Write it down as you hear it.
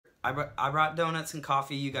I brought donuts and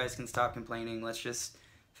coffee. You guys can stop complaining. Let's just,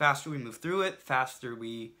 faster we move through it, faster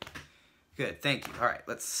we... Good, thank you. All right,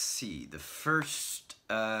 let's see. The first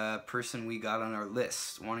person we got on our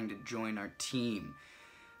list wanting to join our team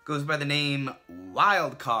goes by the name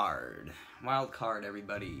Wildcard. Wildcard,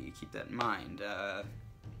 everybody. Keep that in mind.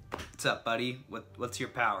 What's up, buddy? What's your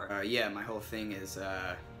power? Yeah, my whole thing is,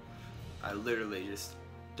 I literally just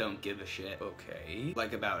don't give a shit. Okay.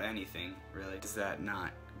 Like, about anything, really. Does that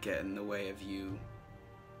not get in the way of you,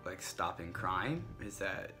 like, stopping crime? Is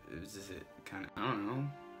it kind of, I don't know.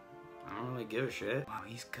 I don't really give a shit. Wow,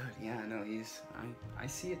 he's good. Yeah, no, I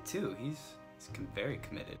see it too. He's very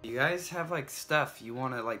committed. You guys have, like, stuff you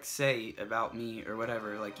want to, like, say about me or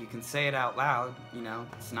whatever. Like, you can say it out loud, you know?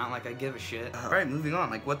 It's not like I give a shit. Alright, moving on.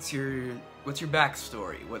 Like, what's your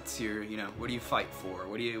backstory? What's your, you know, what do you fight for?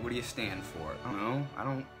 What do you stand for? I don't know. I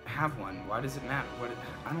don't have one. Why does it matter?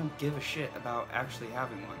 I don't give a shit about actually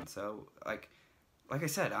having one. So, like I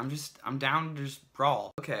said, I'm down to just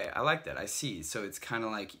brawl. Okay, I like that, I see. So it's kind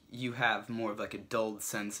of like you have more of like a dulled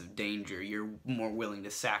sense of danger. You're more willing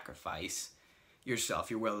to sacrifice yourself.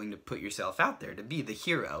 You're willing to put yourself out there to be the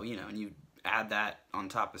hero, you know, and you add that on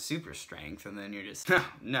top of super strength, and then you're just,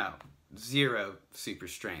 no, zero super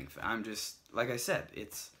strength. I'm just, like I said,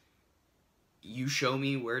 it's, you show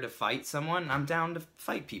me where to fight someone, I'm down to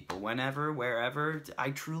fight people, whenever, wherever.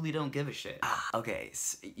 I truly don't give a shit. Okay,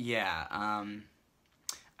 so, yeah,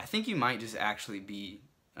 I think you might just actually be,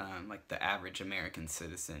 like, the average American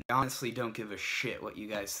citizen. I honestly don't give a shit what you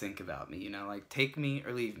guys think about me, you know? Like, take me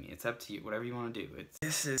or leave me. It's up to you. Whatever you want to do.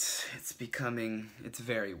 It's becoming, it's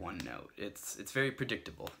very one note. It's very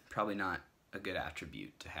predictable. Probably not a good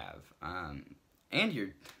attribute to have. And you're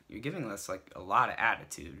giving us, like, a lot of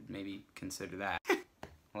attitude. Maybe consider that.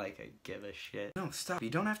 Like, I give a shit. No, stop. You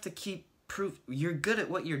don't have to keep you're good at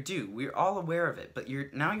what you do. We're all aware of it, but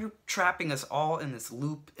now you're trapping us all in this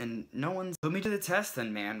loop, and no one's... Put me to the test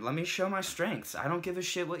then, man. Let me show my strengths. I don't give a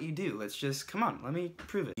shit what you do. Let's just, come on, let me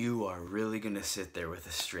prove it. You are really gonna sit there with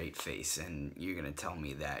a straight face, and you're gonna tell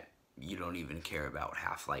me that you don't even care about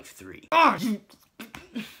Half-Life 3. Oh,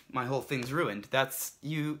 my whole thing's ruined. That's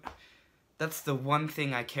the one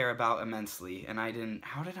thing I care about immensely, and I didn't...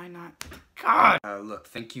 How did I not... God! Look,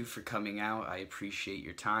 thank you for coming out. I appreciate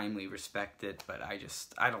your time. We respect it, but I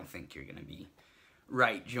don't think you're gonna be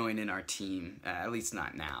right joining our team. At least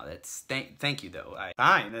not now. Thank you, though.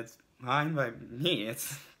 Fine, that's fine by me.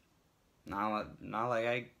 It's not like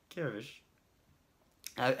I give a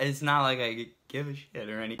it's not like I give a shit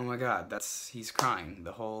or anything. Oh my god, he's crying.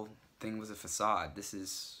 The whole thing was a facade. This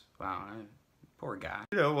is... Wow, poor guy.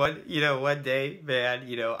 You know what? One day, man,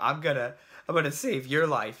 I'm gonna save your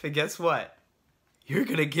life, and guess what? You're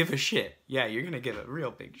gonna give a shit. Yeah, you're gonna give a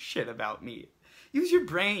real big shit about me. Use your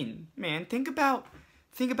brain, man. Think about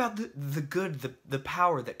the good, the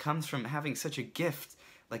power that comes from having such a gift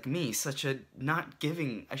like me, such a not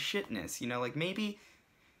giving a shitness, like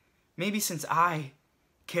maybe since I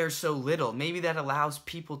care so little, maybe that allows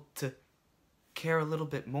people to care a little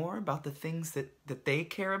bit more about the things that they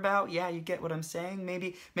care about. Yeah, you get what I'm saying?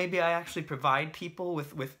 Maybe I actually provide people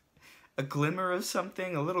with a glimmer of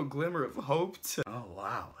something, a little glimmer of hope to... Oh,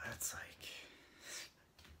 wow, that's like...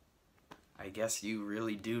 I guess you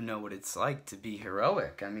really do know what it's like to be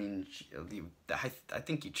heroic. I mean, I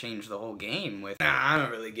think you changed the whole game with... Nah, I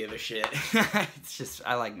don't really give a shit. It's just,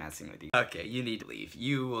 I like messing with you. Okay, you need to leave.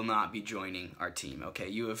 You will not be joining our team, okay?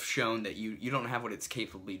 You have shown that you don't have what it's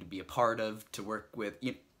capable to be a part of, to work with.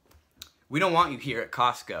 We don't want you here at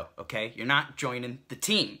Costco, okay? You're not joining the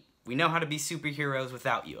team. We know how to be superheroes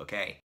without you, okay?